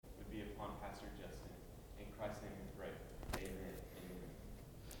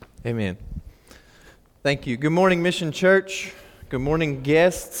Amen. Thank you. Good morning, Mission Church. Good morning,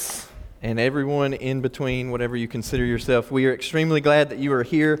 guests, and everyone in between, whatever you consider yourself. We are extremely glad that you are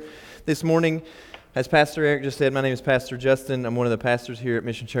here this morning. As Pastor Eric just said, my name is Pastor Justin. I'm one of the pastors here at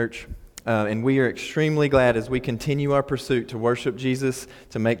Mission Church. And we are extremely glad as we continue our pursuit to worship Jesus,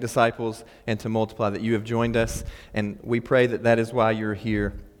 to make disciples, and to multiply that you have joined us. And we pray that that is why you're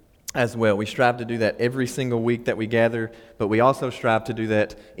here as well. We strive to do that every single week that we gather, but we also strive to do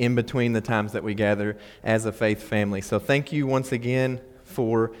that in between the times that we gather as a faith family. So thank you once again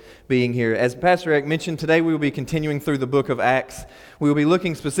for being here. As Pastor Eric mentioned, today we will be continuing through the book of Acts. We will be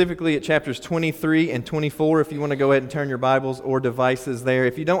looking specifically at chapters 23 and 24 if you want to go ahead and turn your Bibles or devices there.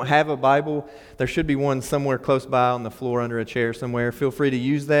 If you don't have a Bible, there should be one somewhere close by on the floor under a chair somewhere. Feel free to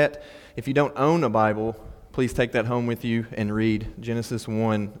use that. If you don't own a Bible, please take that home with you and read Genesis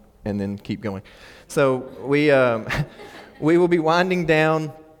 1 and then keep going. So we will be winding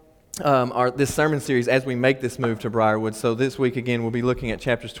down this sermon series as we make this move to Briarwood. So this week, again, we'll be looking at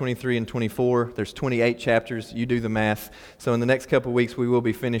chapters 23 and 24. There's 28 chapters. You do the math. So in the next couple of weeks, we will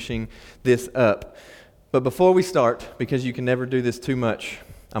be finishing this up. But before we start, because you can never do this too much,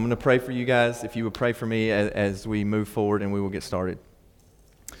 I'm going to pray for you guys. If you would pray for me as we move forward and we will get started.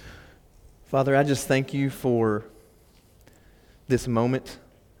 Father, I just thank you for this moment,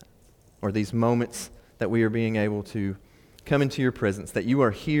 or these moments that we are being able to come into your presence, that you are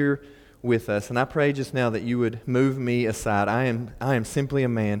here with us. And I pray just now that you would move me aside. I am simply a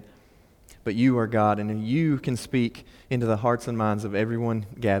man, but you are God, and you can speak into the hearts and minds of everyone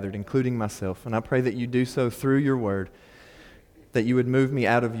gathered, including myself. And I pray that you do so through your word, that you would move me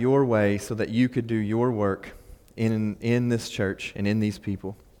out of your way so that you could do your work in this church and in these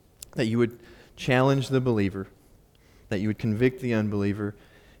people, that you would challenge the believer, that you would convict the unbeliever.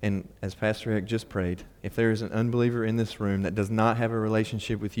 And as Pastor Eric just prayed, if there is an unbeliever in this room that does not have a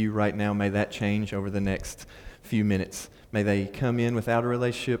relationship with you right now, may that change over the next few minutes. May they come in without a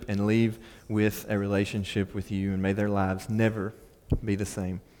relationship and leave with a relationship with you, and may their lives never be the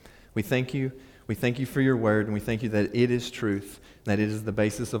same. We thank you. We thank you for your word, and we thank you that it is truth, that it is the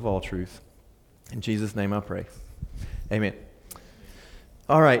basis of all truth. In Jesus' name I pray. Amen.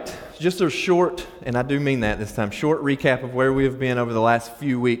 All right, just a short, and I do mean that this time, short recap of where we have been over the last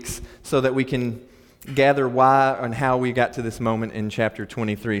few weeks so that we can gather why and how we got to this moment in chapter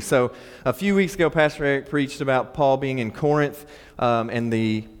 23. So a few weeks ago, Pastor Eric preached about Paul being in Corinth and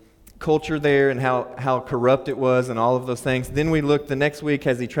the culture there and how corrupt it was and all of those things. Then we looked the next week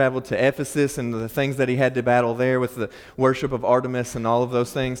as he traveled to Ephesus and the things that he had to battle there with the worship of Artemis and all of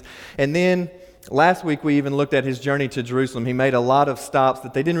those things. And then last week, we even looked at his journey to Jerusalem. He made a lot of stops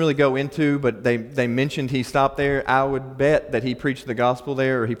that they didn't really go into, but they mentioned he stopped there. I would bet that he preached the gospel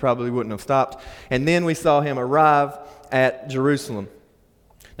there, or he probably wouldn't have stopped. And then we saw him arrive at Jerusalem.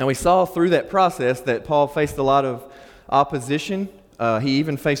 Now, we saw through that process that Paul faced a lot of opposition. He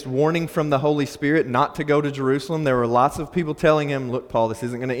even faced warning from the Holy Spirit not to go to Jerusalem. There were lots of people telling him, look, Paul, this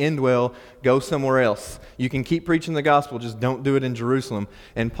isn't going to end well. Go somewhere else. You can keep preaching the gospel, just don't do it in Jerusalem.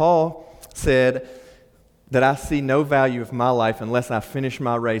 And Paul said that I see no value of my life unless I finish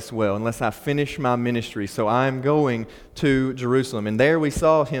my race well, unless I finish my ministry. So I'm going to Jerusalem. And there we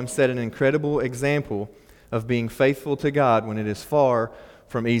saw him set an incredible example of being faithful to God when it is far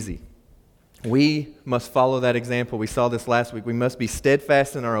from easy. We must follow that example. We saw this last week. We must be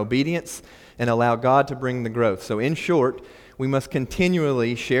steadfast in our obedience and allow God to bring the growth. So in short, we must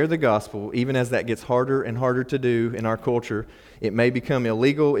continually share the gospel, even as that gets harder and harder to do in our culture. It may become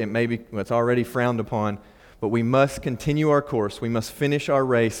illegal. It may be, it's already frowned upon. But we must continue our course. We must finish our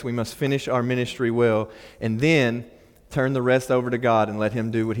race. We must finish our ministry well. And then turn the rest over to God and let him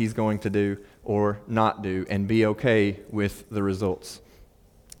do what he's going to do or not do and be okay with the results.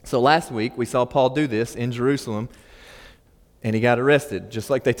 So last week, we saw Paul do this in Jerusalem. And he got arrested,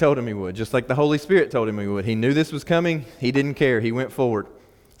 just like they told him he would, just like the Holy Spirit told him he would. He knew this was coming. He didn't care. He went forward.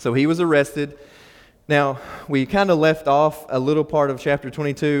 So he was arrested. Now, we kind of left off a little part of chapter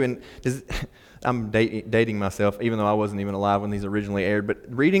 22, and I'm dating myself, even though I wasn't even alive when these originally aired, but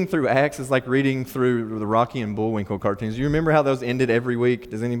reading through Acts is like reading through the Rocky and Bullwinkle cartoons. Do you remember how those ended every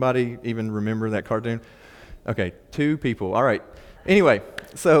week? Does anybody even remember that cartoon? Okay, 2 people. All right. Anyway,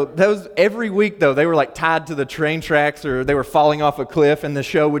 so those every week, though, they were like tied to the train tracks or they were falling off a cliff and the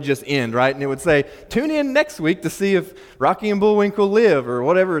show would just end, right? And it would say, tune in next week to see if Rocky and Bullwinkle live or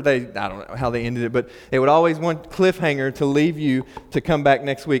whatever I don't know how they ended it, but it would always want cliffhanger to leave you to come back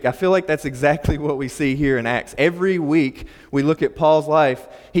next week. I feel like that's exactly what we see here in Acts. Every week we look at Paul's life,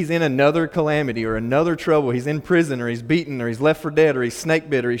 he's in another calamity or another trouble. He's in prison or he's beaten or he's left for dead or he's snake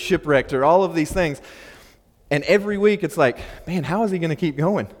bit or he's shipwrecked or all of these things. And every week it's like, man, how is he going to keep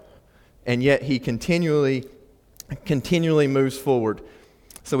going? and yet he continually moves forward.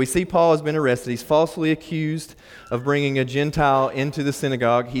 So we see Paul has been arrested. He's falsely accused of bringing a Gentile into the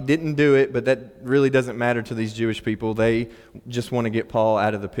synagogue. He didn't do it, but that really doesn't matter to these Jewish people. They just want to get Paul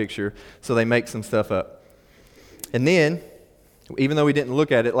out of the picture, so they make some stuff up. And then, even though we didn't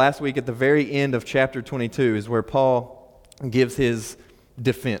look at it, last week at the very end of chapter 22 is where Paul gives his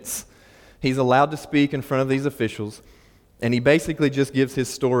defense. He's allowed to speak in front of these officials, and he basically just gives his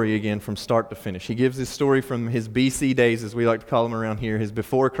story again from start to finish. He gives his story from his BC days, as we like to call them around here, his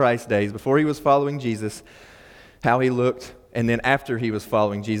before Christ days, before he was following Jesus, how he looked, and then after he was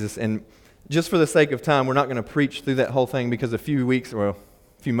following Jesus. And just for the sake of time, we're not going to preach through that whole thing because a few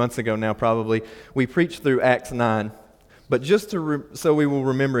months ago now probably, we preached through Acts 9. But just so we will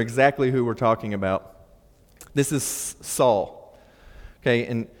remember exactly who we're talking about, this is Saul. Okay,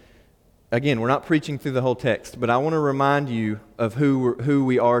 and again, we're not preaching through the whole text, but I want to remind you of who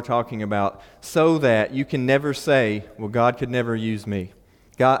we are talking about so that you can never say, well, God could never use me.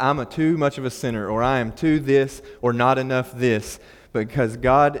 God, I'm too much of a sinner, or I am too this, or not enough this, because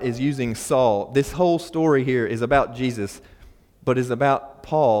God is using Saul. This whole story here is about Jesus, but is about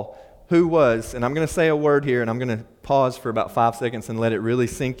Paul, who was, and I'm going to say a word here, and I'm going to pause for about 5 seconds and let it really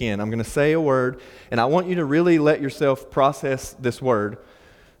sink in. I'm going to say a word, and I want you to really let yourself process this word.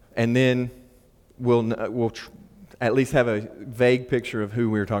 And then we'll at least have a vague picture of who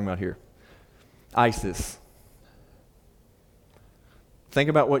we're talking about here. ISIS. Think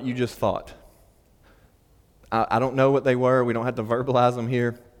about what you just thought. I don't know what they were. We don't have to verbalize them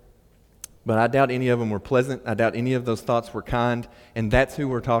here. But I doubt any of them were pleasant. I doubt any of those thoughts were kind. And that's who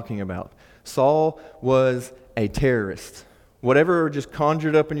we're talking about. Saul was a terrorist. Whatever just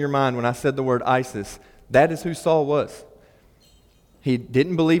conjured up in your mind when I said the word ISIS, that is who Saul was. He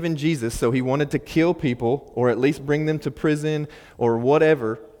didn't believe in Jesus, so he wanted to kill people, or at least bring them to prison, or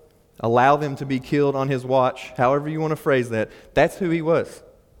whatever, allow them to be killed on his watch, however you want to phrase that. That's who he was.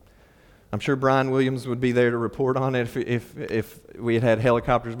 I'm sure Brian Williams would be there to report on it if we had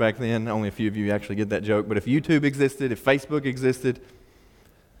helicopters back then. Only a few of you actually get that joke. But if YouTube existed, if Facebook existed,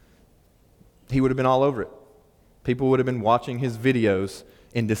 he would have been all over it. People would have been watching his videos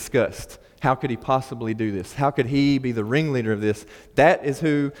in disgust. How could he possibly do this? How could he be the ringleader of this? That is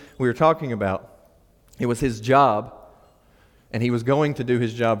who we were talking about. It was his job, and he was going to do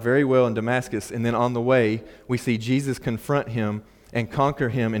his job very well in Damascus. And then on the way, we see Jesus confront him and conquer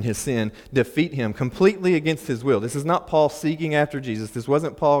him in his sin, defeat him completely against his will. This is not Paul seeking after Jesus. This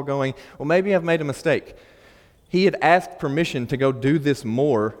wasn't Paul going, well, maybe I've made a mistake. He had asked permission to go do this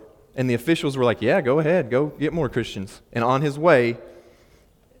more, and the officials were like, yeah, go ahead, go get more Christians. And on his way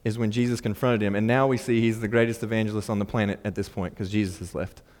is when Jesus confronted him. And now we see he's the greatest evangelist on the planet at this point because Jesus has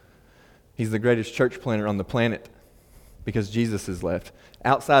left. He's the greatest church planter on the planet because Jesus has left.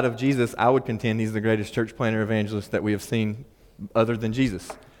 Outside of Jesus, I would contend he's the greatest church planter evangelist that we have seen other than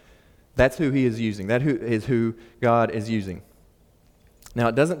Jesus. That's who he is using. That is who God is using. Now,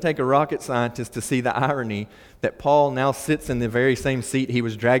 it doesn't take a rocket scientist to see the irony that Paul now sits in the very same seat he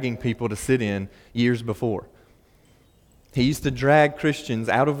was dragging people to sit in years before. He used to drag Christians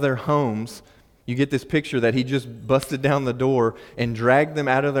out of their homes. You get this picture that he just busted down the door and dragged them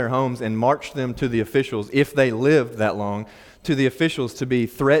out of their homes and marched them to the officials, if they lived that long, to the officials to be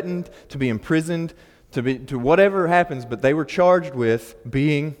threatened, to be imprisoned, to whatever happens, but they were charged with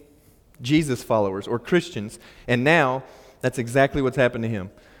being Jesus followers or Christians. And now, that's exactly what's happened to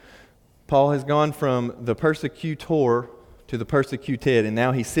him. Paul has gone from the persecutor to the persecuted, and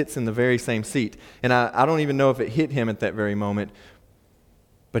now he sits in the very same seat. And I don't even know if it hit him at that very moment,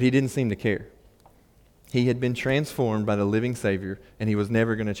 but he didn't seem to care. He had been transformed by the living Savior, and he was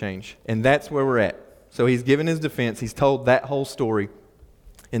never going to change. And that's where we're at. So he's given his defense. He's told that whole story.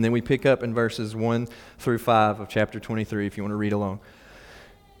 And then we pick up in verses 1 through 5 of chapter 23, if you want to read along.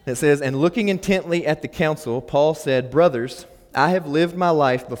 It says, "And looking intently at the council, Paul said, 'Brothers, I have lived my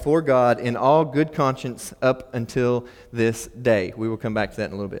life before God in all good conscience up until this day.'" We will come back to that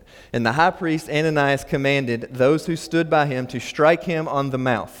in a little bit. "And the high priest Ananias commanded those who stood by him to strike him on the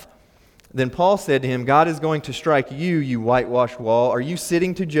mouth. Then Paul said to him, 'God is going to strike you, you whitewashed wall. Are you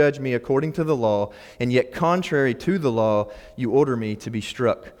sitting to judge me according to the law? And yet contrary to the law, you order me to be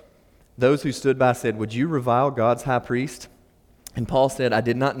struck.' Those who stood by said, 'Would you revile God's high priest?' And Paul said, 'I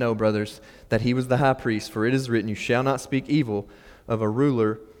did not know, brothers, that he was the high priest, for it is written, you shall not speak evil of a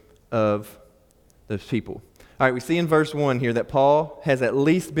ruler of the people.'" All right, we see in verse 1 here that Paul has at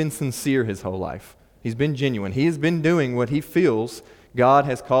least been sincere his whole life. He's been genuine. He has been doing what he feels God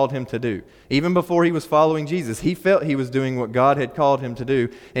has called him to do. Even before he was following Jesus, he felt he was doing what God had called him to do.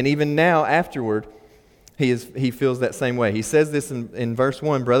 And even now, afterward, he feels that same way. He says this in verse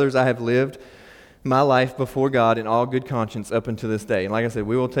 1, "Brothers, I have lived my life before God in all good conscience up until this day." And like I said,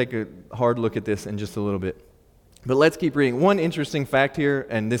 we will take a hard look at this in just a little bit. But let's keep reading. One interesting fact here,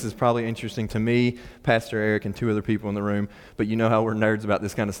 and this is probably interesting to me, Pastor Eric, and two other people in the room, but you know how we're nerds about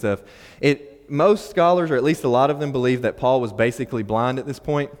this kind of stuff. Most scholars, or at least a lot of them, believe that Paul was basically blind at this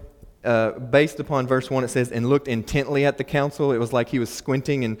point. Based upon verse 1, it says, "and looked intently at the council." It was like he was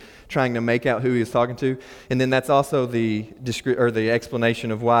squinting and trying to make out who he was talking to. And then that's also the explanation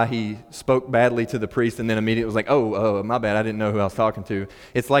of why he spoke badly to the priest and then immediately was like, oh, my bad, I didn't know who I was talking to.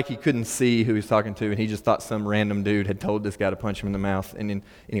 It's like he couldn't see who he was talking to, and he just thought some random dude had told this guy to punch him in the mouth. And then,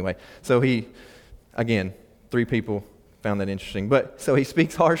 anyway, so again, 3 people found that interesting. But so he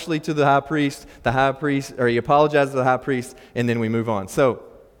speaks harshly to the high priest, or he apologizes to the high priest, and then we move on. So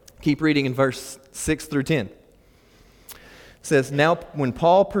keep reading in verse 6 through 10. It says, "Now when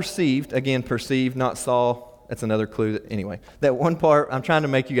Paul perceived, not saw," that's another clue. That one part, I'm trying to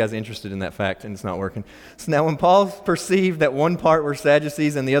make you guys interested in that fact, and it's not working. So now when Paul perceived that one part were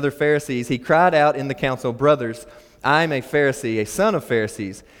Sadducees and the other Pharisees, he cried out in the council, 'Brothers, I am a Pharisee, a son of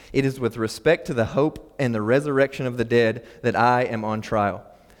Pharisees. It is with respect to the hope and the resurrection of the dead that I am on trial.'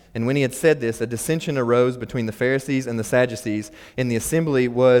 And when he had said this, a dissension arose between the Pharisees and the Sadducees, and the assembly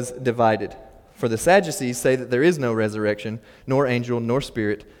was divided. For the Sadducees say that there is no resurrection, nor angel, nor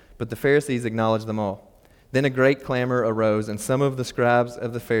spirit, but the Pharisees acknowledge them all. Then a great clamor arose, and some of the scribes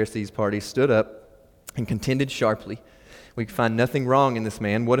of the Pharisees' party stood up and contended sharply. 'We find nothing wrong in this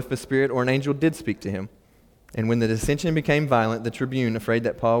man. What if a spirit or an angel did speak to him?' And when the dissension became violent, the tribune, afraid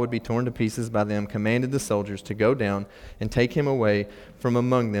that Paul would be torn to pieces by them, commanded the soldiers to go down and take him away from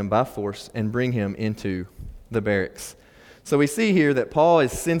among them by force and bring him into the barracks." So we see here that Paul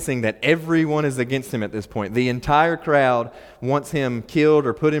is sensing that everyone is against him at this point. The entire crowd wants him killed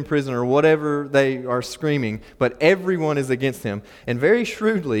or put in prison or whatever they are screaming, but everyone is against him. And very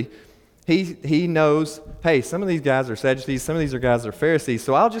shrewdly, he knows, hey, some of these guys are Sadducees, some of these guys are Pharisees,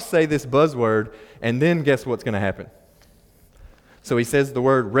 so I'll just say this buzzword, and then guess what's going to happen? So he says the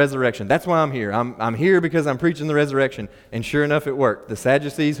word resurrection. That's why I'm here. I'm here because I'm preaching the resurrection. And sure enough, it worked. The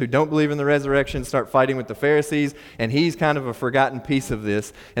Sadducees, who don't believe in the resurrection, start fighting with the Pharisees, and he's kind of a forgotten piece of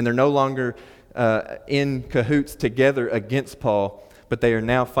this, and they're no longer in cahoots together against Paul, but they are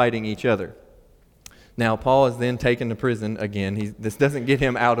now fighting each other. Now, Paul is then taken to prison again. This doesn't get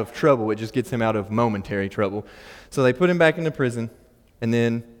him out of trouble. It just gets him out of momentary trouble. So they put him back into prison, and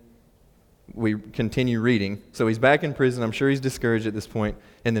then we continue reading. So he's back in prison. I'm sure he's discouraged at this point.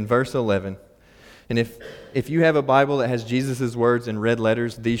 And then verse 11. And if you have a Bible that has Jesus' words in red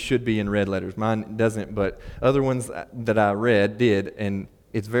letters, these should be in red letters. Mine doesn't, but other ones that I read did, and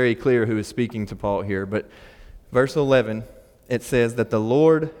it's very clear who is speaking to Paul here. But verse 11, it says that the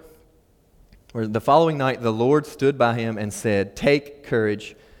following night the Lord stood by him and said, "Take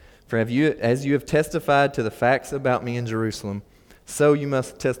courage, for as you have testified to the facts about me in Jerusalem, so you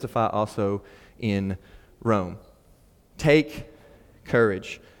must testify also in Rome." Take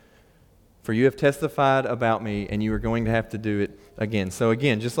courage, for you have testified about me, and you are going to have to do it again. So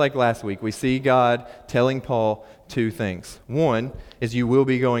again, just like last week, we see God telling Paul 2 things. One is you will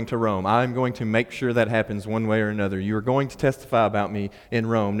be going to Rome. I'm going to make sure that happens one way or another. You are going to testify about me in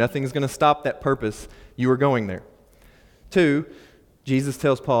Rome. Nothing's going to stop that purpose. You are going there. 2, Jesus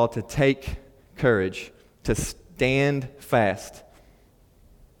tells Paul to take courage, to stand fast,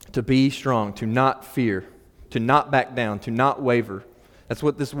 to be strong, to not fear, to not back down, to not waver. That's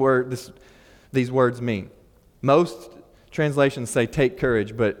what these words mean. Most translations say take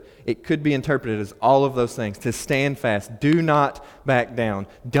courage, but it could be interpreted as all of those things. To stand fast. Do not back down.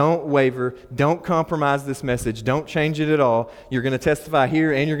 Don't waver. Don't compromise this message. Don't change it at all. You're going to testify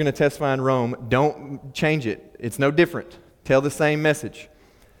here and you're going to testify in Rome. Don't change it. It's no different. Tell the same message.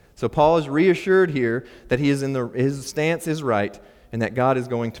 So Paul is reassured here that his stance is right and that God is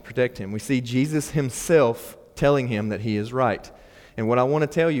going to protect him. We see Jesus himself telling him that he is right. And what I want to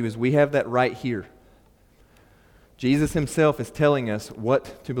tell you is we have that right here. Jesus himself is telling us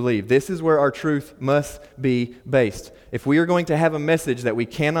what to believe. This is where our truth must be based. If we are going to have a message that we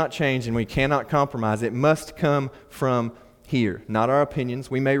cannot change and we cannot compromise, it must come from here, not our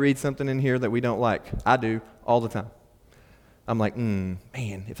opinions. We may read something in here that we don't like. I do all the time. I'm like, man,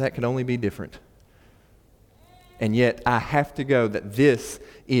 if that could only be different. And yet I have to go that this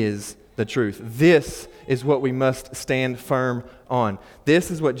is the truth. This is what we must stand firm on. This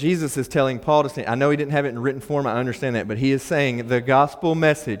is what Jesus is telling Paul to stand. I know he didn't have it in written form, I understand that, but he is saying the gospel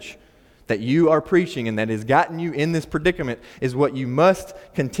message that you are preaching and that has gotten you in this predicament is what you must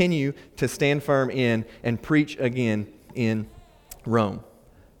continue to stand firm in and preach again in Rome.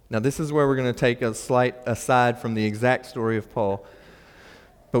 Now, this is where we're going to take a slight aside from the exact story of Paul.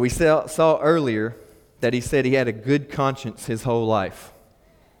 But we saw earlier that he said he had a good conscience his whole life.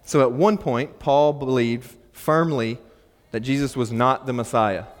 So at one point, Paul believed firmly that Jesus was not the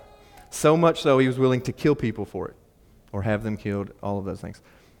Messiah. So much so he was willing to kill people for it, or have them killed, all of those things.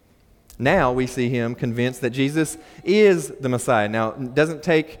 Now we see him convinced that Jesus is the Messiah. Now, it doesn't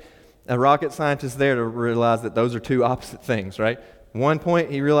take a rocket scientist there to realize that those are two opposite things, right? One point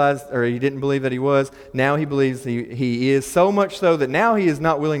he realized, or he didn't believe that he was. Now he believes he is, so much so that now he is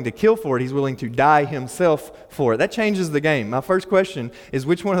not willing to kill for it. He's willing to die himself for it. That changes the game. My first question is,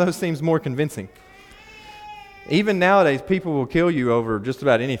 which one of those seems more convincing? Even nowadays, people will kill you over just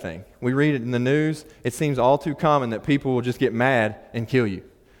about anything. We read it in the news. It seems all too common that people will just get mad and kill you.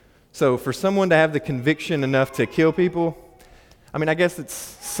 So for someone to have the conviction enough to kill people, I mean, I guess it's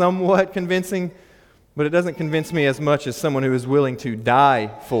somewhat convincing, but it doesn't convince me as much as someone who is willing to die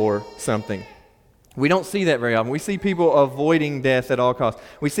for something. We don't see that very often. We see people avoiding death at all costs.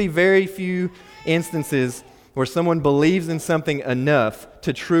 We see very few instances where someone believes in something enough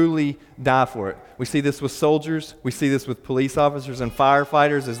to truly die for it. We see this with soldiers. We see this with police officers and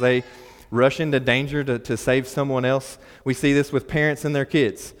firefighters as they rush into danger to save someone else. We see this with parents and their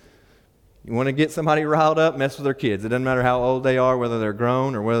kids. You want to get somebody riled up, mess with their kids. It doesn't matter how old they are, whether they're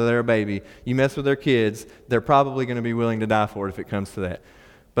grown or whether they're a baby. You mess with their kids, they're probably going to be willing to die for it if it comes to that.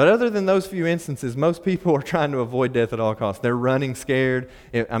 But other than those few instances, most people are trying to avoid death at all costs. They're running scared.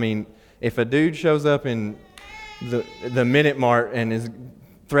 If a dude shows up in the Minute Mart and is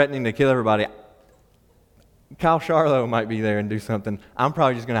threatening to kill everybody, Kyle Charlo might be there and do something. I'm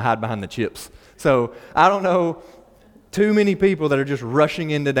probably just going to hide behind the chips. So I don't know too many people that are just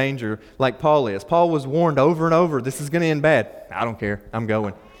rushing into danger like Paul is. Paul was warned over and over, this is going to end bad. I don't care. I'm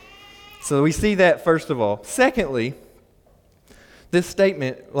going. So we see that first of all. Secondly, this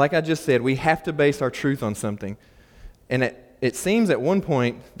statement, like I just said, we have to base our truth on something. And it seems at one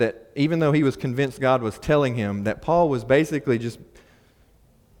point that even though he was convinced God was telling him, that Paul was basically just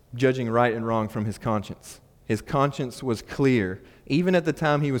judging right and wrong from his conscience. His conscience was clear. Even at the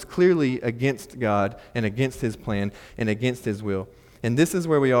time, he was clearly against God and against his plan and against his will. And this is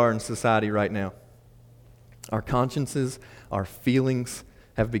where we are in society right now. Our consciences, our feelings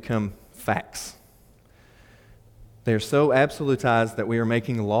have become facts. They're so absolutized that we are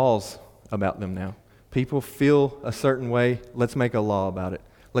making laws about them now. People feel a certain way, let's make a law about it.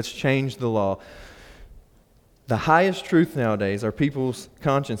 Let's change the law. The highest truth nowadays are people's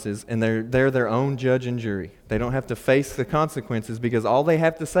consciences, and they're their own judge and jury. They don't have to face the consequences because all they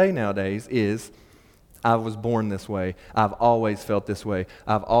have to say nowadays is, I was born this way. I've always felt this way.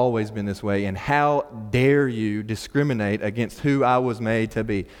 I've always been this way. And how dare you discriminate against who I was made to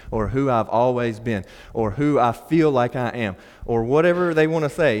be, or who I've always been, or who I feel like I am, or whatever they want to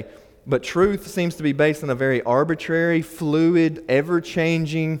say. But truth seems to be based on a very arbitrary, fluid,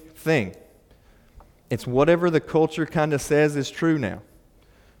 ever-changing thing. It's whatever the culture kind of says is true now.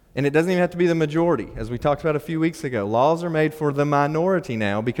 And it doesn't even have to be the majority. As we talked about a few weeks ago, laws are made for the minority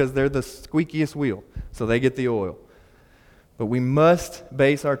now because they're the squeakiest wheel, so they get the oil. But we must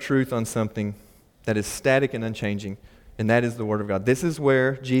base our truth on something that is static and unchanging, and that is the Word of God. This is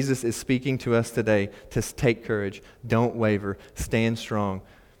where Jesus is speaking to us today to take courage. Don't waver. Stand strong.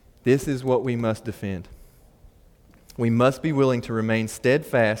 This is what we must defend. We must be willing to remain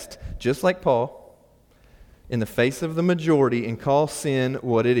steadfast, just like Paul, in the face of the majority and call sin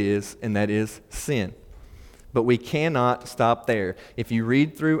what it is, and that is sin. But we cannot stop there. If you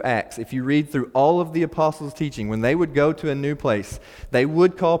read through Acts, if you read through all of the apostles' teaching, when they would go to a new place, they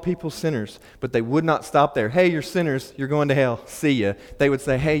would call people sinners, but they would not stop there. Hey, you're sinners, you're going to hell, see ya. They would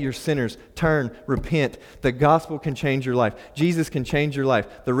say, hey, you're sinners, turn, repent. The gospel can change your life. Jesus can change your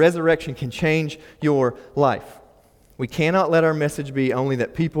life. The resurrection can change your life. We cannot let our message be only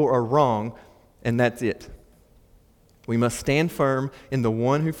that people are wrong, and that's it. We must stand firm in the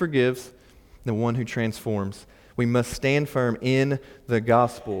one who forgives, the one who transforms. We must stand firm in the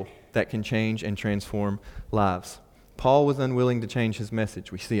gospel that can change and transform lives. Paul was unwilling to change his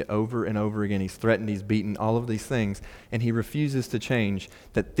message. We see it over and over again. He's threatened, he's beaten, all of these things, and he refuses to change,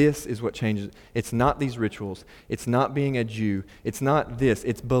 that this is what changes. It's not these rituals. It's not being a Jew. It's not this.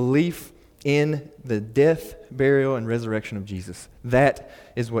 It's belief in the death, burial, and resurrection of Jesus. That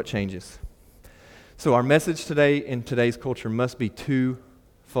is what changes. So our message today in today's culture must be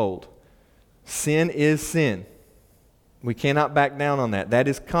twofold. Sin is sin. We cannot back down on that. That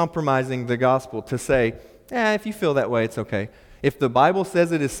is compromising the gospel to say, if you feel that way, it's okay. If the Bible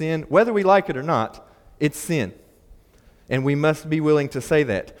says it is sin, whether we like it or not, it's sin. And we must be willing to say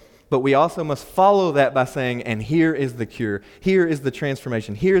that. But we also must follow that by saying, and here is the cure. Here is the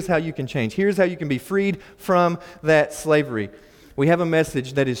transformation. Here's how you can change. Here's how you can be freed from that slavery. We have a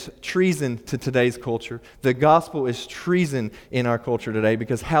message that is treason to today's culture. The gospel is treason in our culture today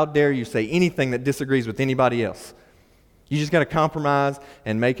because how dare you say anything that disagrees with anybody else? You just got to compromise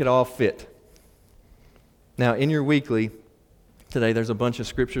and make it all fit. Now, in your weekly today, there's a bunch of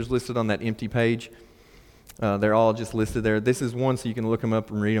scriptures listed on that empty page. They're all just listed there. This is one, so you can look them up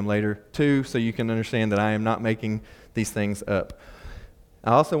and read them later. Two, so you can understand that I am not making these things up.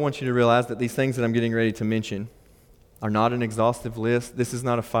 I also want you to realize that these things that I'm getting ready to mention are not an exhaustive list. This is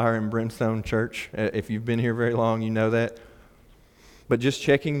not a fire and brimstone church. If you've been here very long, you know that. But just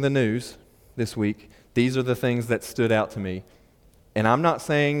checking the news this week, these are the things that stood out to me. And I'm not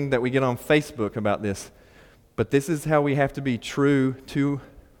saying that we get on Facebook about this, but this is how we have to be true to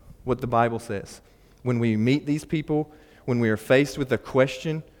what the Bible says. When we meet these people, when we are faced with a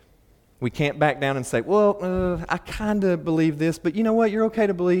question, we can't back down and say, well, I kind of believe this, but you know what? You're okay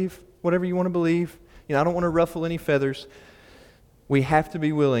to believe whatever you want to believe. I don't want to ruffle any feathers. We have to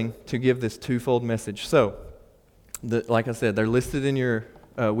be willing to give this twofold message. So, like I said, they're listed in your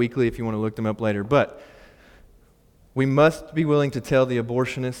weekly if you want to look them up later. But we must be willing to tell the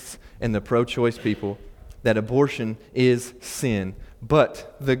abortionists and the pro-choice people that abortion is sin.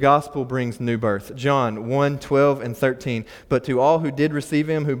 But the gospel brings new birth. John 1:12 and 13. But to all who did receive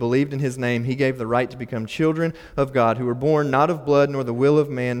him, who believed in his name, he gave the right to become children of God, who were born not of blood, nor the will of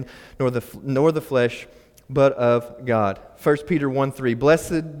man, nor the flesh, but of God. 1 Peter 1:3.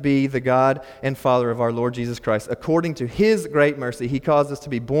 Blessed be the God and Father of our Lord Jesus Christ. According to his great mercy, he caused us to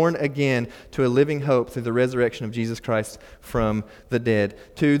be born again to a living hope through the resurrection of Jesus Christ from the dead.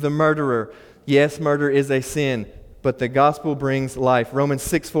 To the murderer, yes, murder is a sin, but the gospel brings life. Romans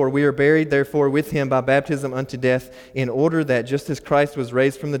 6:4, we are buried, therefore, with him by baptism unto death, in order that just as Christ was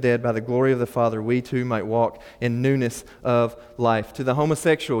raised from the dead by the glory of the Father, we too might walk in newness of life. To the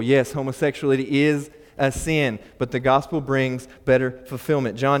homosexual, yes, homosexuality is a sin, but the gospel brings better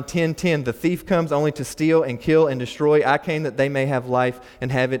fulfillment. John 10:10, the thief comes only to steal and kill and destroy. I came that they may have life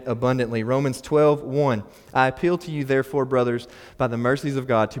and have it abundantly. Romans 12:1, I appeal to you, therefore, brothers, by the mercies of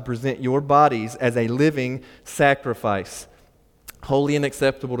God, to present your bodies as a living sacrifice, holy and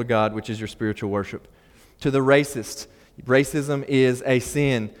acceptable to God, which is your spiritual worship. To the racist, racism is a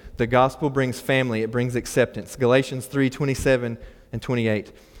sin. The gospel brings family. It brings acceptance. Galatians 3:27 and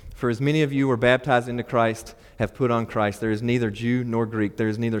 28. For as many of you were baptized into Christ, have put on Christ. There is neither Jew nor Greek. There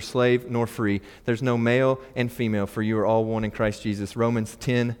is neither slave nor free. There's no male and female, for you are all one in Christ Jesus. Romans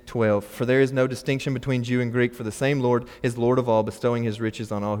 10:12. For there is no distinction between Jew and Greek, for the same Lord is Lord of all, bestowing his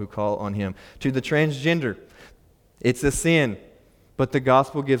riches on all who call on him. To the transgender, it's a sin, but the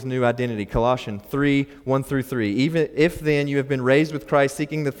gospel gives new identity. Colossians 3:1-3. Even if then you have been raised with Christ,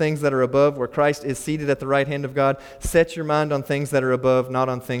 seeking the things that are above, where Christ is seated at the right hand of God, set your mind on things that are above, not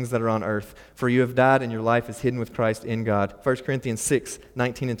on things that are on earth. For you have died, and your life is hidden with Christ in God. 1 Corinthians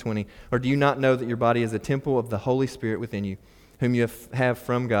 6:19 and 20. Or do you not know that your body is a temple of the Holy Spirit within you, whom you have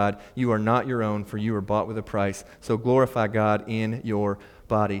from God? You are not your own, for you are bought with a price. So glorify God in your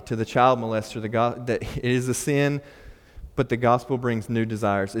body. To the child molester, that it is a sin, but the gospel brings new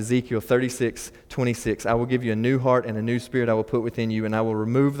desires. Ezekiel 36:26. I will give you a new heart, and a new spirit I will put within you, and I will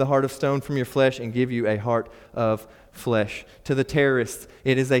remove the heart of stone from your flesh and give you a heart of flesh. To the terrorists,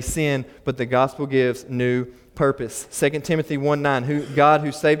 it is a sin, but the gospel gives new purpose. 2 Timothy 1:9. God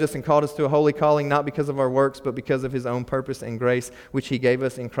who saved us and called us to a holy calling, not because of our works, but because of his own purpose and grace, which he gave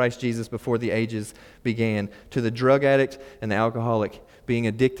us in Christ Jesus before the ages began. To the drug addict and the alcoholic, being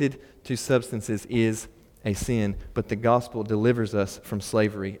addicted to substances is a sin, but the gospel delivers us from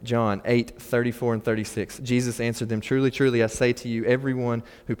slavery. John 8:34 and 36. Jesus answered them, truly, truly, I say to you, everyone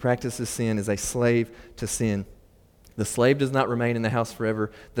who practices sin is a slave to sin. The slave does not remain in the house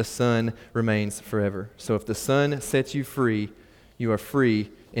forever. The son remains forever. So if the son sets you free, you are free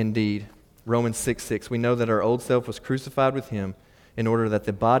indeed. Romans 6:6. We know that our old self was crucified with him in order that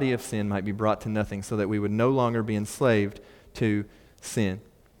the body of sin might be brought to nothing, so that we would no longer be enslaved to sin.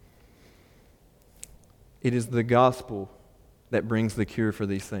 It is the gospel that brings the cure for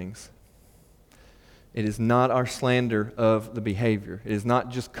these things. It is not our slander of the behavior. It is not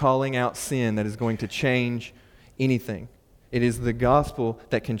just calling out sin that is going to change anything. It is the gospel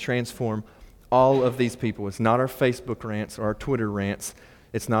that can transform all of these people. It's not our Facebook rants or our Twitter rants.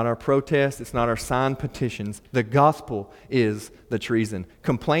 It's not our protests. It's not our signed petitions. The gospel is the treason.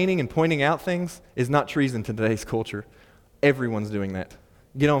 Complaining and pointing out things is not treason to today's culture. Everyone's doing that.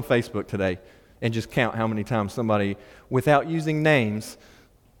 Get on Facebook today and just count how many times somebody, without using names,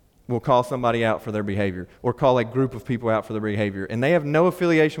 will call somebody out for their behavior or call a group of people out for their behavior, and they have no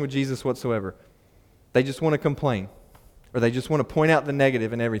affiliation with Jesus whatsoever. They just want to complain, or they just want to point out the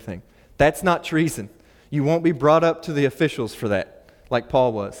negative in everything. That's not treason. You won't be brought up to the officials for that, like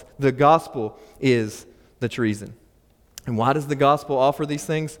Paul was. The gospel is the treason. And why does the gospel offer these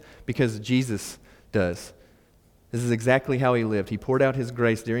things? Because Jesus does. This is exactly how he lived. He poured out his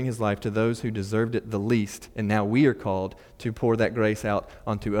grace during his life to those who deserved it the least, and now we are called to pour that grace out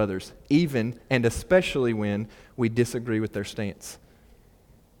onto others, even and especially when we disagree with their stance.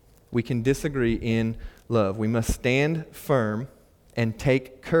 We can disagree in love. We must stand firm and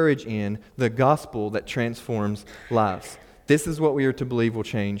take courage in the gospel that transforms lives. This is what we are to believe will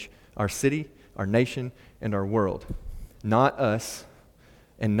change our city, our nation, and our world. Not us,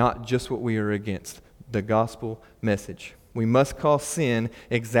 and not just what we are against. The gospel message. We must call sin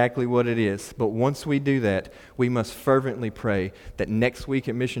exactly what it is. But once we do that, we must fervently pray that next week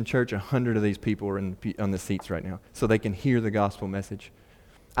at Mission Church, 100 of these people are on the seats right now so they can hear the gospel message.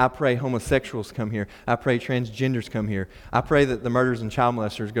 I pray homosexuals come here. I pray transgenders come here. I pray that the murderers and child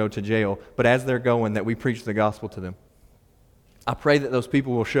molesters go to jail, but as they're going, that we preach the gospel to them. I pray that those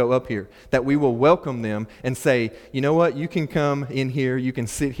people will show up here, that we will welcome them and say, you know what, you can come in here, you can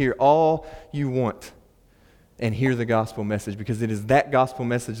sit here all you want and hear the gospel message, because it is that gospel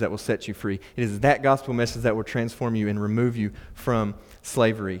message that will set you free. It is that gospel message that will transform you and remove you from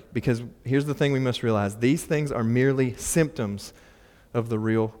slavery. Because here's the thing we must realize. These things are merely symptoms of the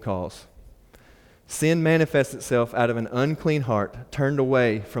real cause. Sin manifests itself out of an unclean heart turned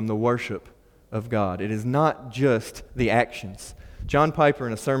away from the worship of God. It is not just the actions. John Piper,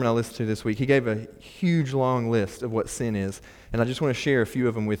 in a sermon I listened to this week, he gave a huge long list of what sin is, and I just want to share a few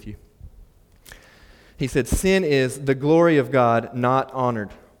of them with you. He said, sin is the glory of God not honored,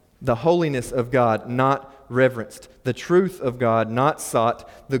 the holiness of God not reverenced, the truth of God not sought,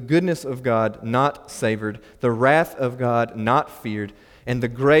 the goodness of God not savored, the wrath of God not feared, and the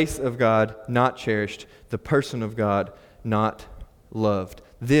grace of God not cherished, the person of God not loved.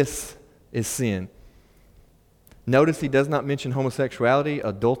 This is sin. Notice he does not mention homosexuality,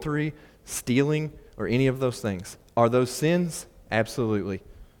 adultery, stealing, or any of those things. Are those sins? Absolutely.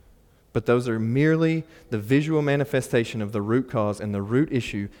 But those are merely the visual manifestation of the root cause, and the root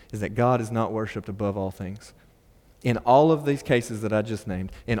issue is that God is not worshipped above all things. In all of these cases that I just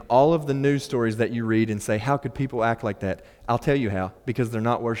named, in all of the news stories that you read and say, how could people act like that? I'll tell you how, because they're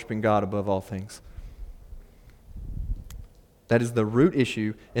not worshiping God above all things. That is the root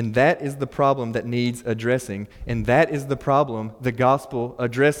issue, and that is the problem that needs addressing, and that is the problem the gospel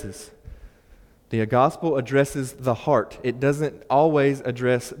addresses. The gospel addresses the heart. It doesn't always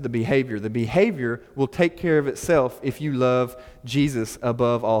address the behavior. The behavior will take care of itself if you love Jesus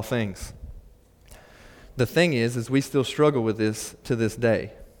above all things. The thing is we still struggle with this to this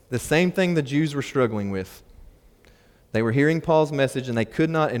day. The same thing the Jews were struggling with. They were hearing Paul's message, and they could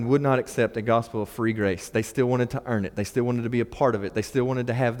not and would not accept a gospel of free grace. They still wanted to earn it. They still wanted to be a part of it. They still wanted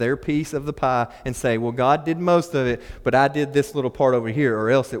to have their piece of the pie and say, well, God did most of it, but I did this little part over here, or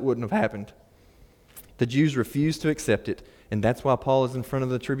else it wouldn't have happened. The Jews refused to accept it, and that's why Paul is in front of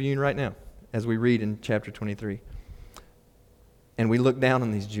the tribune right now, as we read in chapter 23. And we look down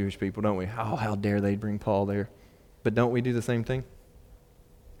on these Jewish people, don't we? Oh, how dare they bring Paul there. But don't we do the same thing?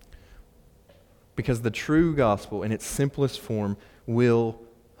 Because the true gospel in its simplest form will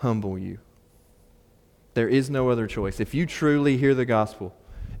humble you. There is no other choice. If you truly hear the gospel,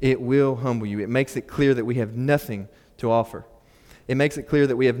 it will humble you. It makes it clear that we have nothing to offer. It makes it clear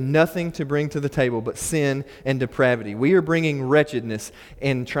that we have nothing to bring to the table but sin and depravity. We are bringing wretchedness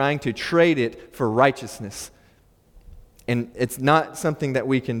and trying to trade it for righteousness. And it's not something that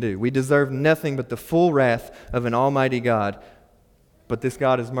we can do. We deserve nothing but the full wrath of an almighty God. But this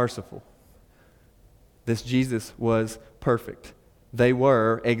God is merciful. This Jesus was perfect. They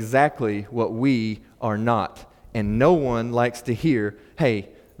were exactly what we are not. And no one likes to hear, hey,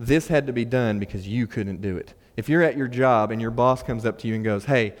 this had to be done because you couldn't do it. If you're at your job and your boss comes up to you and goes,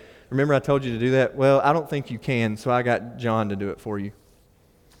 hey, remember I told you to do that? Well, I don't think you can, so I got John to do it for you.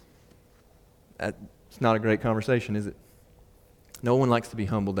 It's not a great conversation, is it? No one likes to be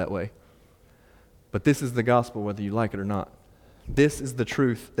humbled that way. But this is the gospel, whether you like it or not. This is the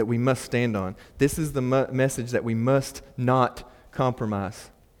truth that we must stand on. This is the message that we must not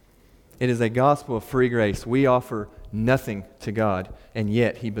compromise. It is a gospel of free grace. We offer nothing to God, and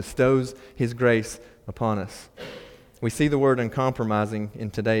yet He bestows His grace upon us. We see the word uncompromising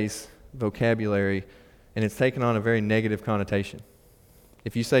in today's vocabulary, and it's taken on a very negative connotation.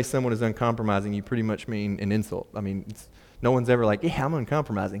 If you say someone is uncompromising, you pretty much mean an insult. I mean, no one's ever like, yeah, I'm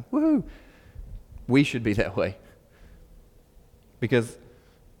uncompromising. Woohoo! We should be that way. Because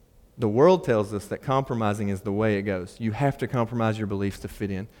The world tells us that compromising is the way it goes. You have to compromise your beliefs to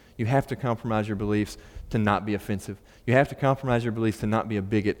fit in. You have to compromise your beliefs to not be offensive. You have to compromise your beliefs to not be a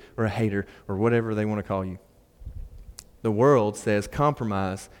bigot or a hater or whatever they want to call you. The world says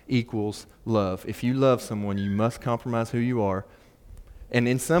compromise equals love. If you love someone, you must compromise who you are. And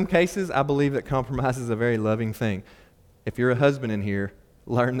in some cases, I believe that compromise is a very loving thing. If you're a husband in here,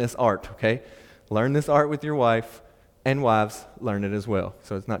 learn this art, okay? Learn this art with your wife, and wives, learn it as well.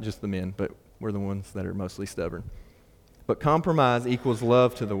 So it's not just the men, but we're the ones that are mostly stubborn. But compromise equals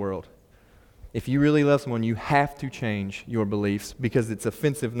love to the world. If you really love someone, you have to change your beliefs because it's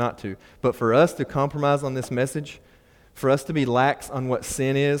offensive not to. But for us to compromise on this message, for us to be lax on what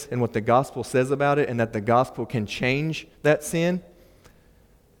sin is and what the gospel says about it, and that the gospel can change that sin,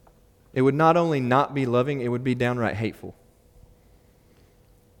 it would not only not be loving, it would be downright hateful.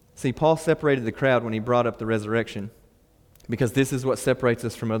 See, Paul separated the crowd when he brought up the resurrection, because this is what separates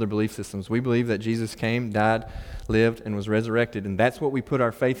us from other belief systems. We believe that Jesus came, died, lived, and was resurrected, and that's what we put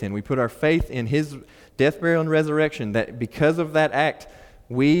our faith in. We put our faith in his death, burial, and resurrection, that because of that act,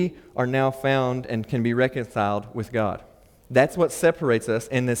 we are now found and can be reconciled with God. That's what separates us,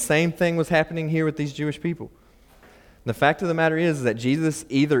 and the same thing was happening here with these Jewish people. The fact of the matter is that Jesus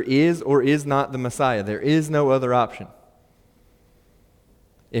either is or is not the Messiah. There is no other option.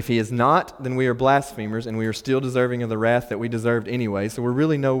 If he is not, then we are blasphemers and we are still deserving of the wrath that we deserved anyway, so we're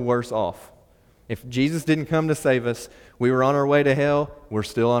really no worse off. If Jesus didn't come to save us, we were on our way to hell, we're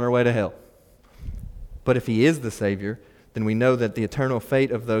still on our way to hell. But if he is the Savior, then we know that the eternal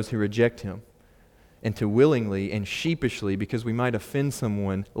fate of those who reject him and to willingly and sheepishly, because we might offend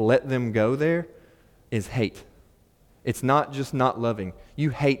someone, let them go there, is hate. It's not just not loving. You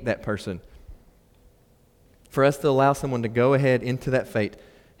hate that person. For us to allow someone to go ahead into that fate,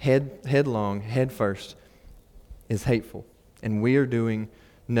 headlong, head first, is hateful. And we are doing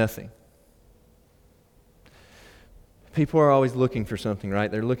nothing. People are always looking for something, right?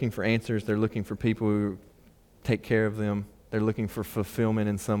 They're looking for answers. They're looking for people who take care of them. They're looking for fulfillment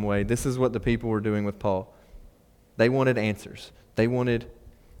in some way. This is what the people were doing with Paul. They wanted answers. They wanted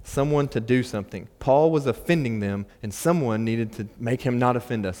someone to do something. Paul was offending them, and someone needed to make him not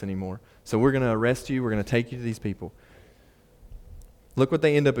offend us anymore. So we're going to arrest you. We're going to take you to these people. Look what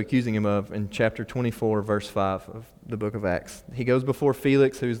they end up accusing him of in chapter 24, verse 5 of the book of Acts. He goes before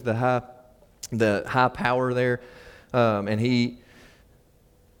Felix, who's the high power there, and he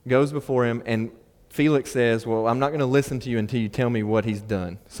goes before him, and Felix says, well, I'm not going to listen to you until you tell me what he's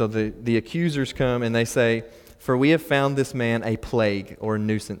done. So the accusers come and they say, for we have found this man a plague or a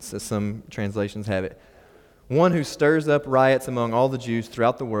nuisance, as some translations have it. One who stirs up riots among all the Jews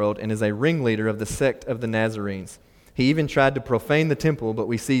throughout the world and is a ringleader of the sect of the Nazarenes. He even tried to profane the temple, but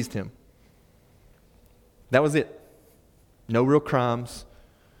we seized him. That was it. No real crimes,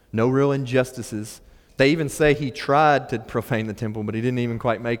 no real injustices. They even say he tried to profane the temple, but he didn't even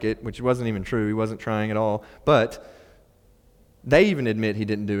quite make it, which wasn't even true. He wasn't trying at all. But they even admit he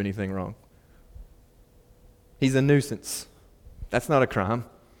didn't do anything wrong. He's a nuisance. That's not a crime.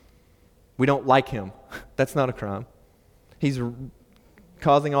 We don't like him. That's not a crime. He's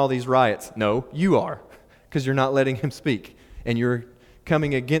causing all these riots. No, you are, because you're not letting him speak, and you're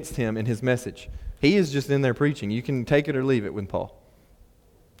coming against him in his message. He is just in there preaching. You can take it or leave it with Paul.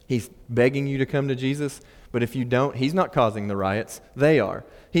 He's begging you to come to Jesus, but if you don't, he's not causing the riots. They are.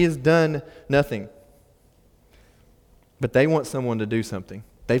 He has done nothing. But they want someone to do something.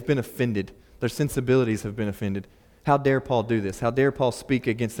 They've been offended. Their sensibilities have been offended. How dare Paul do this? How dare Paul speak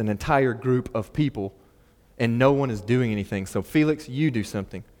against an entire group of people and no one is doing anything? So Felix, you do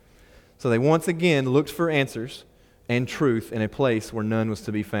something. So they once again looked for answers and truth in a place where none was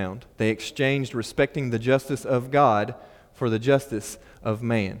to be found. They exchanged respecting the justice of God for the justice of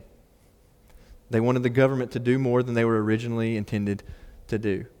man. They wanted the government to do more than they were originally intended to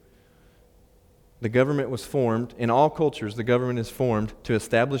do. The government was formed, in all cultures, the government is formed to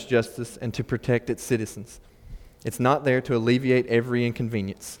establish justice and to protect its citizens. It's not there to alleviate every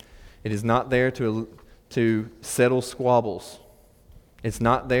inconvenience. It is not there to settle squabbles. It's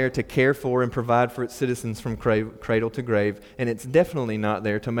not there to care for and provide for its citizens from cradle to grave. And it's definitely not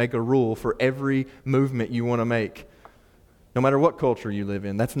there to make a rule for every movement you want to make, no matter what culture you live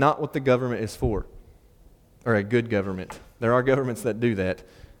in. That's not what the government is for, or a good government. There are governments that do that,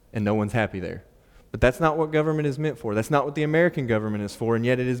 and no one's happy there. But that's not what government is meant for. That's not what the American government is for, and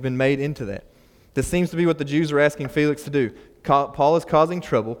yet it has been made into that. This seems to be what the Jews are asking Felix to do. Paul is causing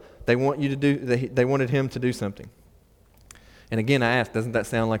trouble. They wanted him to do something. And again, I ask, doesn't that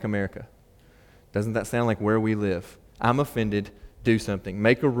sound like America? Doesn't that sound like where we live? I'm offended, do something.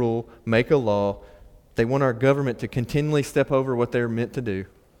 Make a rule, make a law. They want our government to continually step over what they're meant to do.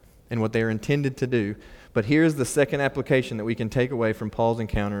 and what they are intended to do. But here's the second application that we can take away from Paul's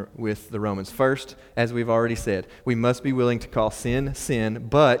encounter with the Romans. First, as we've already said, we must be willing to call sin, sin,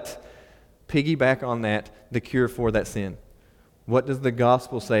 but piggyback on that, the cure for that sin. What does the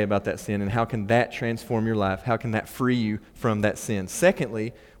gospel say about that sin, and how can that transform your life? How can that free you from that sin?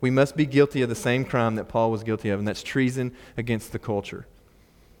 Secondly, we must be guilty of the same crime that Paul was guilty of, and that's treason against the culture.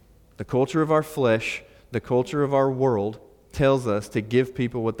 The culture of our flesh, the culture of our world, tells us to give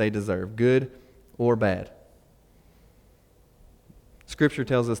people what they deserve, good or bad. Scripture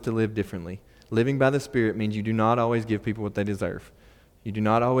tells us to live differently. Living by the Spirit means you do not always give people what they deserve. You do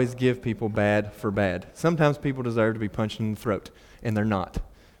not always give people bad for bad. Sometimes people deserve to be punched in the throat, and they're not,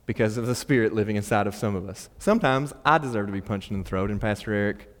 because of the Spirit living inside of some of us. Sometimes I deserve to be punched in the throat, and Pastor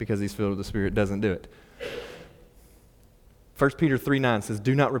Eric, because he's filled with the Spirit, doesn't do it. 1 Peter 3:9 says,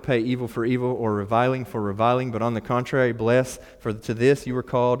 "Do not repay evil for evil or reviling for reviling, but on the contrary bless, for to this you were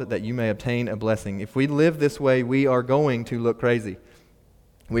called, that you may obtain a blessing." If we live this way, we are going to look crazy.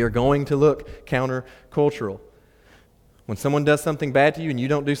 We are going to look countercultural. When someone does something bad to you and you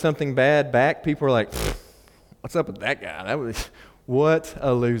don't do something bad back, people are like, "What's up with that guy? What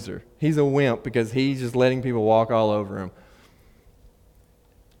a loser. He's a wimp because he's just letting people walk all over him."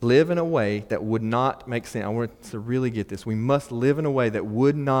 Live in a way that would not make sense. I want to really get this. We must live in a way that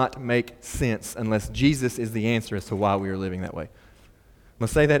would not make sense unless Jesus is the answer as to why we are living that way. I'm going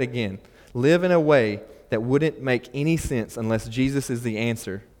to say that again. Live in a way that wouldn't make any sense unless Jesus is the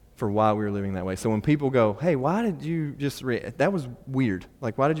answer for why we were living that way. So when people go, "Hey, why did you just that was weird.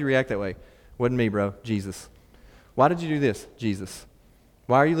 Like, why did you react that way?" Wasn't me, bro. Jesus. "Why did you do this?" Jesus.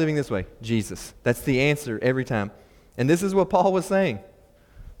 "Why are you living this way?" Jesus. That's the answer every time. And this is what Paul was saying.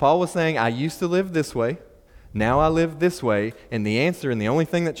 Paul was saying, I used to live this way. Now I live this way. And the answer and the only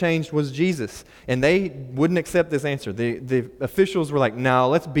thing that changed was Jesus. And they wouldn't accept this answer. The officials were like, "No,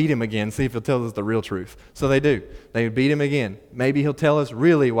 let's beat him again, see if he'll tell us the real truth." So they do. They would beat him again. Maybe he'll tell us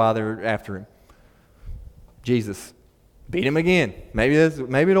really why they're after him. Jesus. Beat him again. Maybe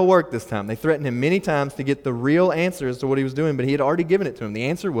it'll work this time. They threatened him many times to get the real answer as to what he was doing, but he had already given it to him. The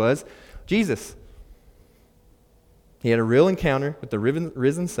answer was Jesus. He had a real encounter with the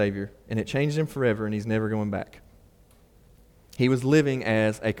risen Savior, and it changed him forever, and he's never going back. He was living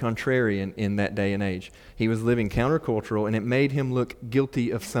as a contrarian in that day and age. He was living countercultural, and it made him look guilty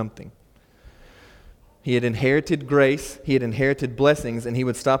of something. He had inherited grace, he had inherited blessings, and he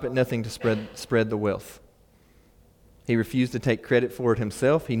would stop at nothing to spread the wealth. He refused to take credit for it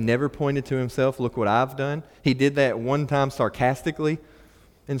himself. He never pointed to himself, "Look what I've done." He did that one time sarcastically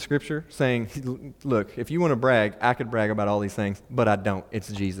in Scripture, saying, "Look, if you want to brag, I could brag about all these things, but I don't.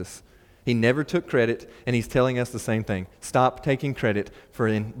 It's Jesus." He never took credit, and he's telling us the same thing. Stop taking credit for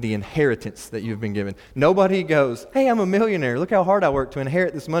the inheritance that you've been given. Nobody goes, "Hey, I'm a millionaire. Look how hard I worked to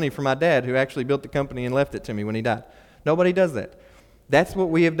inherit this money from my dad who actually built the company and left it to me when he died." Nobody does that. That's what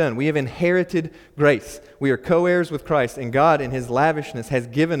we have done. We have inherited grace. We are co-heirs with Christ, and God in His lavishness has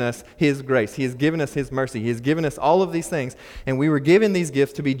given us His grace. He has given us His mercy. He has given us all of these things, and we were given these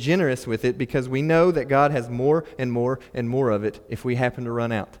gifts to be generous with it because we know that God has more and more and more of it if we happen to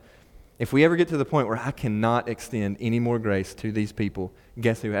run out. If we ever get to the point where I cannot extend any more grace to these people,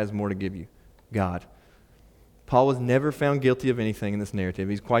 guess who has more to give you? God. Paul was never found guilty of anything in this narrative.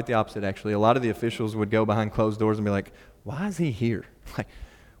 He's quite the opposite, actually. A lot of the officials would go behind closed doors and be like, "Why is he here?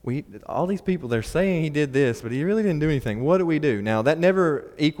 Like, all these people, they're saying he did this, but he really didn't do anything. What do we do?" Now, that never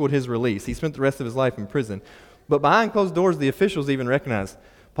equaled his release. He spent the rest of his life in prison. But behind closed doors, the officials even recognized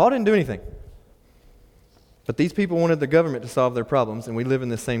Paul didn't do anything. But these people wanted the government to solve their problems, and we live in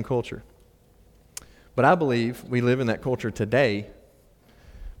this same culture. But I believe we live in that culture today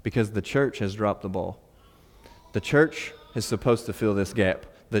because the church has dropped the ball. The church is supposed to fill this gap.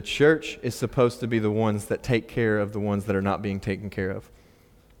 The church is supposed to be the ones that take care of the ones that are not being taken care of.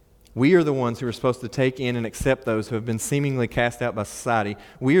 We are the ones who are supposed to take in and accept those who have been seemingly cast out by society.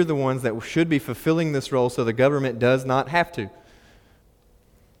 We are the ones that should be fulfilling this role so the government does not have to.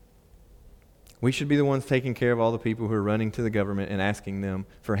 We should be the ones taking care of all the people who are running to the government and asking them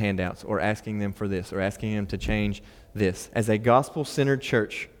for handouts or asking them for this or asking them to change this. As a gospel-centered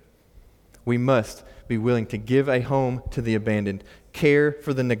church, we must be willing to give a home to the abandoned, care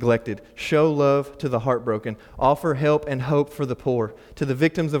for the neglected, show love to the heartbroken, offer help and hope for the poor. To the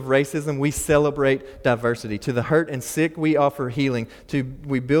victims of racism, we celebrate diversity. To the hurt and sick, we offer healing.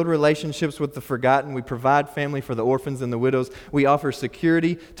 We build relationships with the forgotten. We provide family for the orphans and the widows. We offer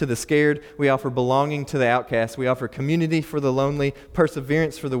security to the scared. We offer belonging to the outcast. We offer community for the lonely,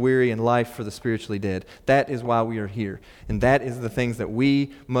 perseverance for the weary, and life for the spiritually dead. That is why we are here. And that is the things that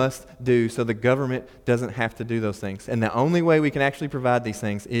we must do so the government doesn't have to do those things. And the only way we can actually actually provide these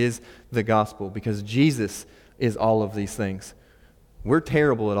things is the gospel, because Jesus is all of these things. We're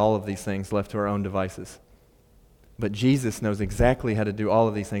terrible at all of these things left to our own devices. But Jesus knows exactly how to do all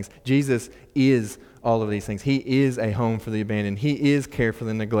of these things. Jesus is all of these things. He is a home for the abandoned. He is care for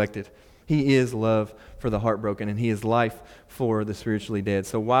the neglected. He is love for the heartbroken, and He is life for the spiritually dead.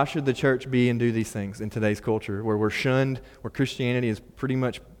 So why should the church be and do these things in today's culture where we're shunned, where Christianity is pretty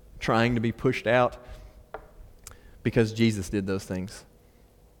much trying to be pushed out? Because Jesus did those things.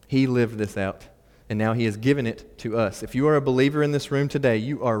 He lived this out, and now He has given it to us. If you are a believer in this room today,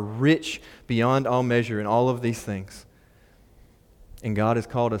 you are rich beyond all measure in all of these things. And God has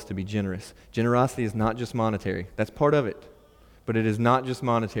called us to be generous. Generosity is not just monetary. That's part of it. But it is not just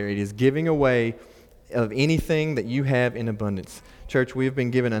monetary. It is giving away of anything that you have in abundance. Church, we have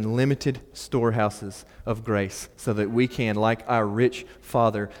been given unlimited storehouses of grace so that we can, like our rich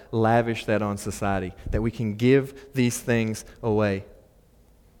Father, lavish that on society, that we can give these things away.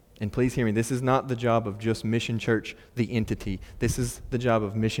 And please hear me, this is not the job of just Mission Church, the entity. This is the job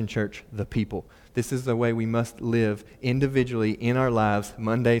of Mission Church, the people. This is the way we must live individually in our lives,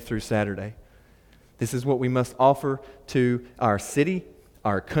 Monday through Saturday. This is what we must offer to our city,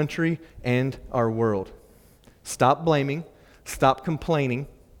 our country, and our world. Stop blaming, stop complaining,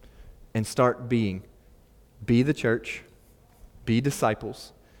 and start being. Be the church, be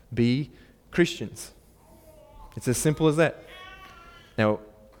disciples, be Christians. It's as simple as that. Now,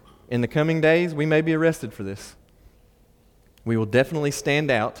 in the coming days, we may be arrested for this. We will definitely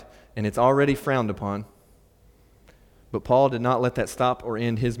stand out, and it's already frowned upon. But Paul did not let that stop or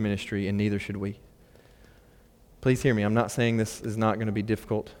end his ministry, and neither should we. Please hear me. I'm not saying this is not going to be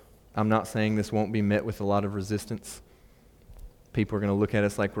difficult. I'm not saying this won't be met with a lot of resistance. People are going to look at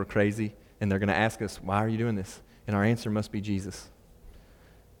us like we're crazy, and they're going to ask us, why are you doing this? And our answer must be Jesus.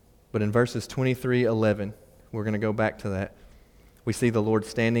 But in verses 23:11, we're going to go back to that. We see the Lord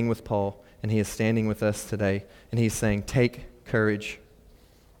standing with Paul, and He is standing with us today, and He's saying, take courage,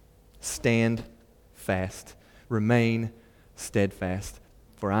 stand fast, remain steadfast,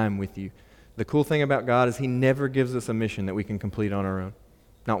 for I am with you. The cool thing about God is He never gives us a mission that we can complete on our own.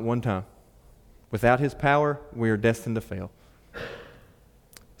 Not one time. Without His power, we are destined to fail.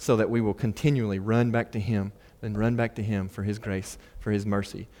 So that we will continually run back to Him and run back to Him for His grace, for His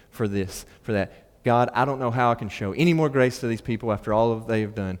mercy, for this, for that. God, I don't know how I can show any more grace to these people after all of they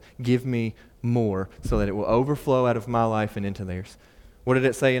have done. Give me more so that it will overflow out of my life and into theirs. What did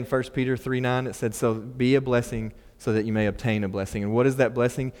it say in 1 Peter 3:9? It said, so be a blessing so that you may obtain a blessing. And what is that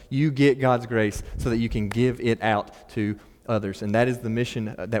blessing? You get God's grace so that you can give it out to others. And that is the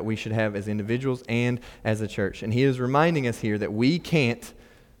mission that we should have as individuals and as a church. And He is reminding us here that we can't,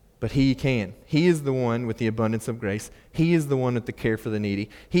 but He can. He is the one with the abundance of grace. He is the one with the care for the needy.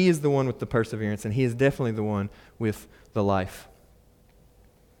 He is the one with the perseverance. And He is definitely the one with the life.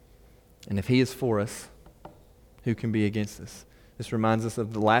 And if He is for us, who can be against us? This reminds us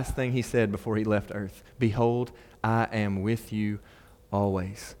of the last thing He said before He left earth. Behold, I am with you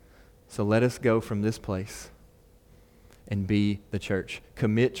always. So let us go from this place and be the church.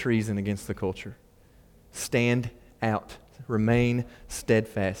 Commit treason against the culture. Stand out. Remain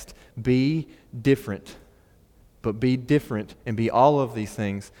steadfast. Be different. But be different and be all of these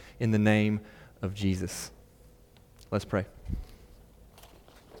things in the name of Jesus. Let's pray.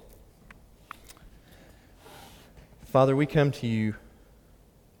 Father, we come to you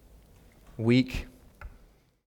weak